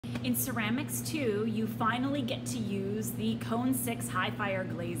In ceramics too, you finally get to use the Cone 6 high fire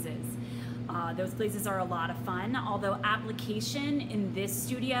glazes. Those glazes are a lot of fun, although application in this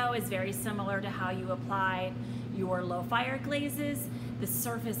studio is very similar to how you apply your low fire glazes. The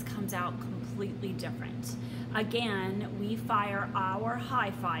surface comes out completely different. Again, we fire our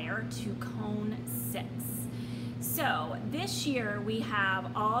high fire to Cone 6. So this year we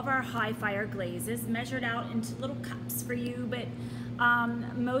have all of our high fire glazes measured out into little cups for you, but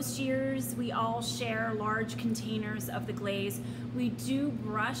most years we all share large containers of the glaze. We do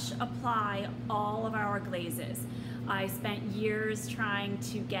brush apply all of our glazes. I spent years trying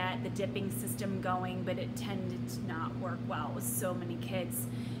to get the dipping system going, but it tended to not work well with so many kids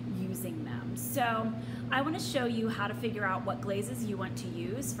using them. So I want to show you how to figure out what glazes you want to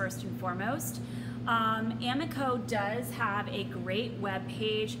use first and foremost. Amico does have a great web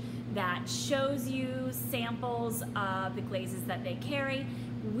page that shows you samples of the glazes that they carry.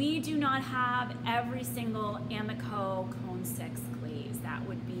 We do not have every single Amico Cone 6 glaze. That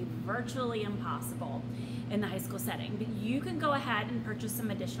would be virtually impossible in the high school setting. But you can go ahead and purchase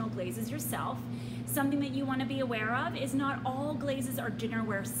some additional glazes yourself. Something that you want to be aware of is not all glazes are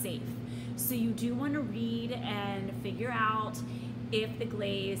dinnerware safe. So you do want to read and figure out if the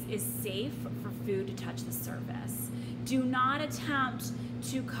glaze is safe for food to touch the surface. Do not attempt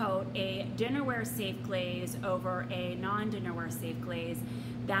to coat a dinnerware safe glaze over a non-dinnerware safe glaze.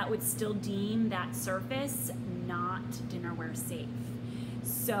 That would still deem that surface not dinnerware safe.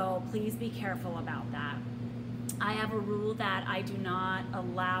 So please be careful about that. I have a rule that I do not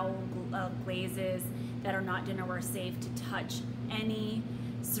allow glazes that are not dinnerware safe to touch any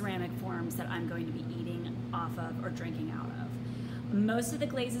ceramic forms that I'm going to be eating off of or drinking out of. Most of the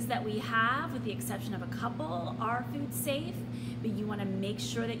glazes that we have, with the exception of a couple, are food safe, but you want to make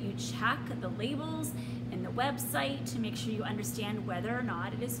sure that you check the labels and the website to make sure you understand whether or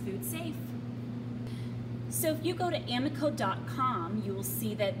not it is food safe. So if you go to amico.com, you will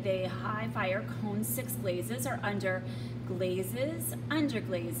see that the high fire Cone 6 glazes are under glazes, under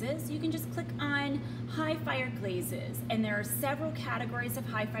glazes. You can just click on high fire glazes, and there are several categories of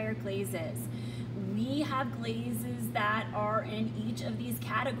high fire glazes. We have glazes that are in each of these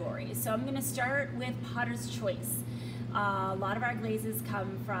categories. So I'm going to start with Potter's Choice. A lot of our glazes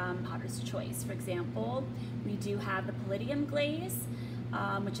come from Potter's Choice. For example, we do have the Palladium glaze,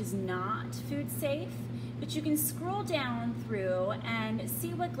 which is not food safe, but you can scroll down through and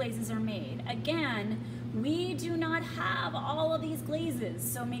see what glazes are made. Again, we do not have all of these glazes,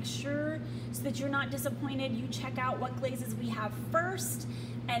 so make sure, so that you're not disappointed, you check out what glazes we have first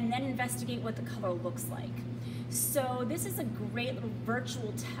and then investigate what the color looks like. So this is a great little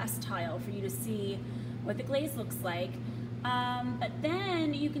virtual test tile for you to see what the glaze looks like. But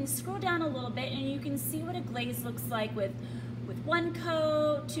then you can scroll down a little bit and you can see what a glaze looks like with one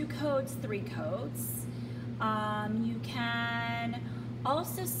coat, 2 coats, 3 coats. You can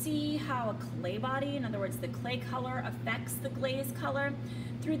also see how a clay body, in other words, the clay color affects the glaze color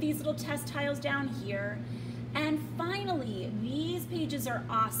through these little test tiles down here. And finally, these pages are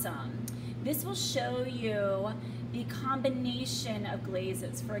awesome. This will show you the combination of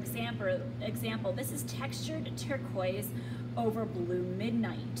glazes. For example, this is textured turquoise over blue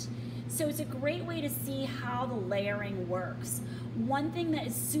midnight. So it's a great way to see how the layering works. One thing that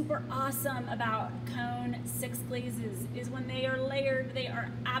is super awesome about Cone 6 glazes is when they are layered, they are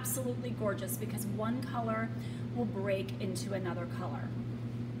absolutely gorgeous because one color will break into another color.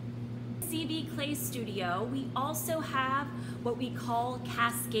 CB Clay Studio, we also have what we call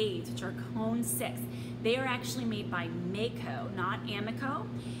cascades, which are Cone 6. They are actually made by Mako, not Amico,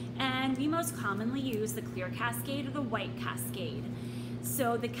 and we most commonly use the clear cascade or the white cascade.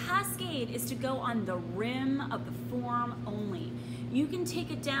 So the cascade is to go on the rim of the form only. You can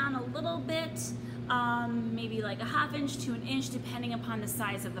take it down a little bit, maybe like a ½ inch to an inch, depending upon the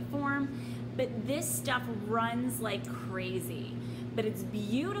size of the form, but this stuff runs like crazy. But it's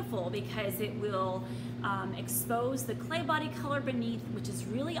beautiful because it will expose the clay body color beneath, which is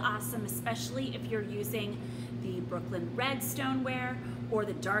really awesome, especially if you're using the Brooklyn red stoneware or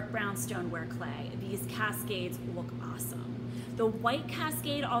the dark brown stoneware clay. These cascades look awesome. The white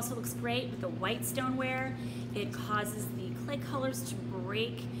cascade also looks great with the white stoneware. It causes the clay colors to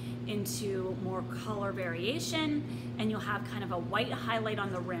break into more color variation, and you'll have kind of a white highlight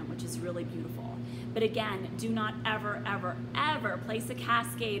on the rim, which is really beautiful. But again, do not ever, ever, ever place a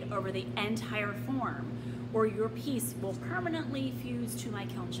cascade over the entire form, or your piece will permanently fuse to my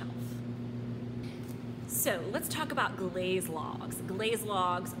kiln shelf. So let's talk about glaze logs. Glaze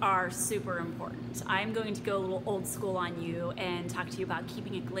logs are super important. I'm going to go a little old school on you and talk to you about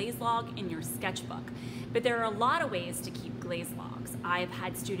keeping a glaze log in your sketchbook. But there are a lot of ways to keep glaze logs. logs. I've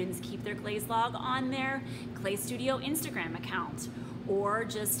had students keep their glaze log on their Clay Studio Instagram account, or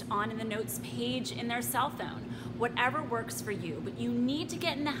just on in the notes page in their cell phone. Whatever works for you, but you need to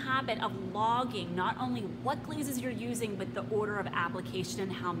get in the habit of logging not only what glazes you're using, but the order of application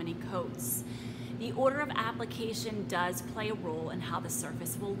and how many coats. The order of application does play a role in how the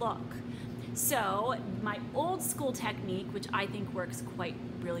surface will look. So my old school technique, which I think works quite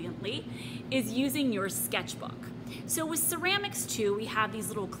brilliantly, is using your sketchbook. So with ceramics too, we have these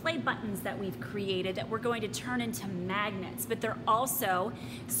little clay buttons that we've created that we're going to turn into magnets, but they're also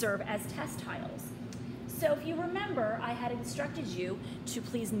serve as test tiles. So if you remember, I had instructed you to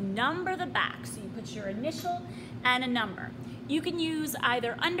please number the back. So you put your initial and a number. You can use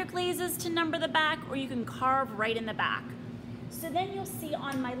either underglazes to number the back, or you can carve right in the back. So then you'll see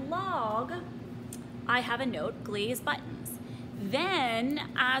on my log, I have a note, glaze buttons. Then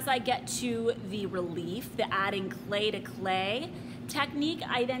as I get to the relief, the adding clay to clay technique,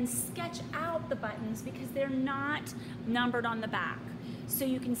 I then sketch out the buttons because they're not numbered on the back. So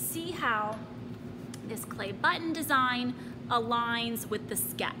you can see how this clay button design aligns with the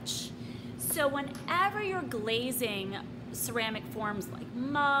sketch. So whenever you're glazing ceramic forms like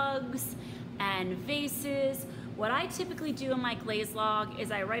mugs and vases, what I typically do in my glaze log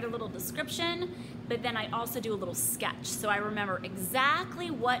is I write a little description, but then I also do a little sketch so I remember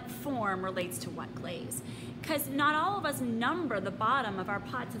exactly what form relates to what glaze. Because not all of us number the bottom of our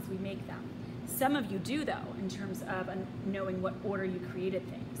pots as we make them. Some of you do though, in terms of knowing what order you created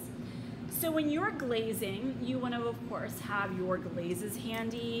things. So when you're glazing, you want to, of course, have your glazes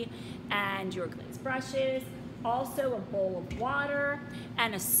handy and your glaze brushes, also a bowl of water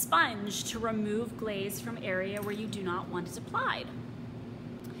and a sponge to remove glaze from area where you do not want it applied.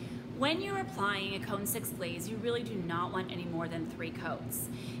 When you're applying a cone 6 glaze, you really do not want any more than 3 coats.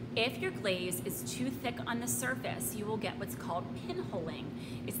 If your glaze is too thick on the surface, you will get what's called pinholing.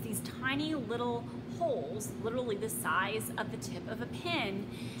 It's these tiny little holes, literally the size of the tip of a pin,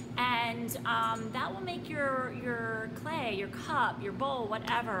 and that will make your clay, your cup, your bowl,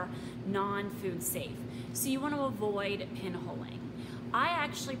 whatever, non-food safe. So you want to avoid pinholing. I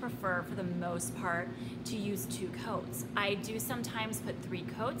actually prefer, for the most part, to use 2 coats. I do sometimes put 3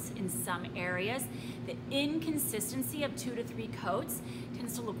 coats in some areas. The inconsistency of 2 to 3 coats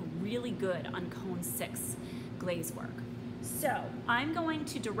tends to look really good on cone 6 glaze work. So I'm going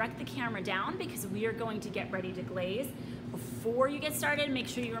to direct the camera down because we are going to get ready to glaze. Before you get started, make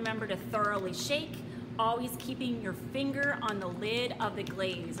sure you remember to thoroughly shake, always keeping your finger on the lid of the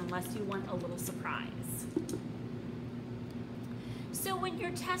glaze unless you want a little surprise. So when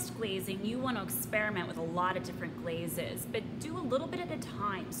you're test glazing, you want to experiment with a lot of different glazes, but do a little bit at a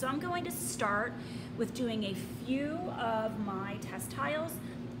time. So I'm going to start with doing a few of my test tiles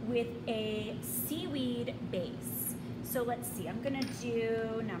with a seaweed base. So let's see, I'm going to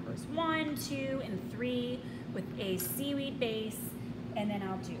do numbers 1, 2, and 3 with a seaweed base, and then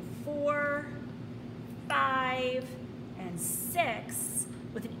I'll do 4, 5, and 6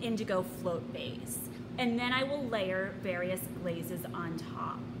 with an indigo float base. And then I will layer various glazes on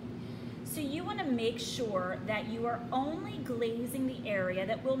top. So you want to make sure that you are only glazing the area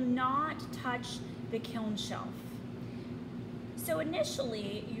that will not touch the kiln shelf. So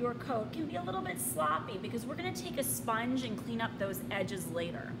initially, your coat can be a little bit sloppy because we're going to take a sponge and clean up those edges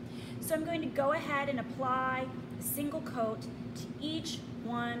later. So I'm going to go ahead and apply a single coat to each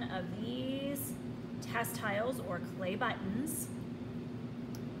one of these test tiles or clay buttons.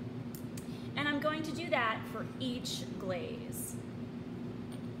 And I'm going to do that for each glaze.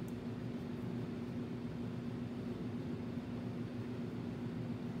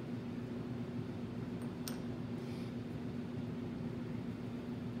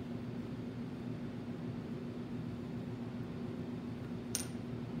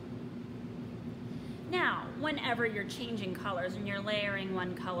 Now, whenever you're changing colors and you're layering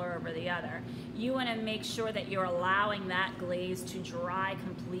one color over the other, you want to make sure that you're allowing that glaze to dry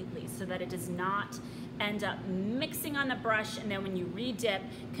completely so that it does not end up mixing on the brush and then when you re-dip,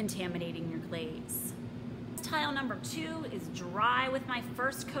 contaminating your glaze. Tile number 2 is dry with my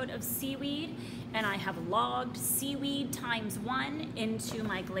first coat of seaweed, and I have logged seaweed ×1 into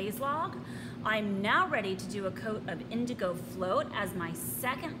my glaze log. I'm now ready to do a coat of indigo float as my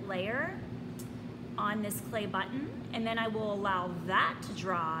second layer on this clay button, and then I will allow that to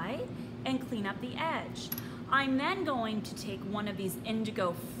dry and clean up the edge. I'm then going to take one of these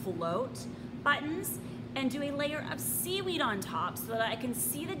indigo float buttons and do a layer of seaweed on top so that I can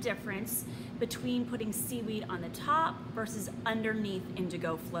see the difference between putting seaweed on the top versus underneath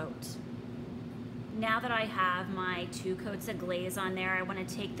indigo float. Now that I have my 2 coats of glaze on there, I want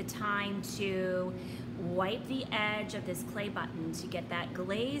to take the time to wipe the edge of this clay button to get that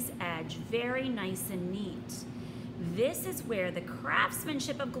glaze edge very nice and neat. This is where the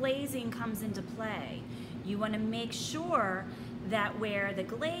craftsmanship of glazing comes into play. You want to make sure that where the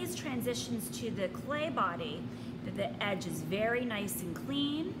glaze transitions to the clay body, that the edge is very nice and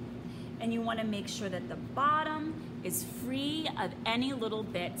clean, and you want to make sure that the bottom is free of any little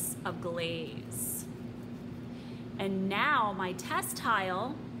bits of glaze. And now my test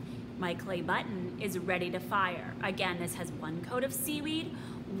tile, my clay button, is ready to fire. Again, this has 1 coat of seaweed,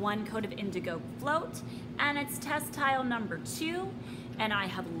 1 coat of indigo float, and it's test tile number 2, and I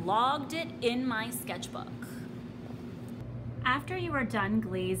have logged it in my sketchbook. After you are done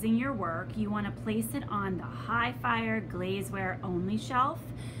glazing your work, you want to place it on the high fire glazeware only shelf.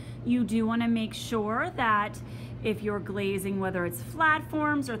 You do want to make sure that if you're glazing, whether it's flat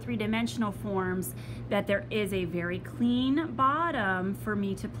forms or 3-dimensional forms, that there is a very clean bottom for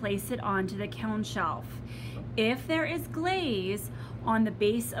me to place it onto the kiln shelf. If there is glaze on the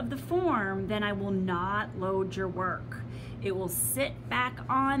base of the form, then I will not load your work. It will sit back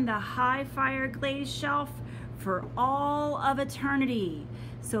on the high fire glaze shelf for all of eternity.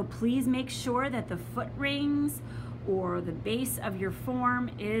 So please make sure that the foot rings or the base of your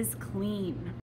form is clean.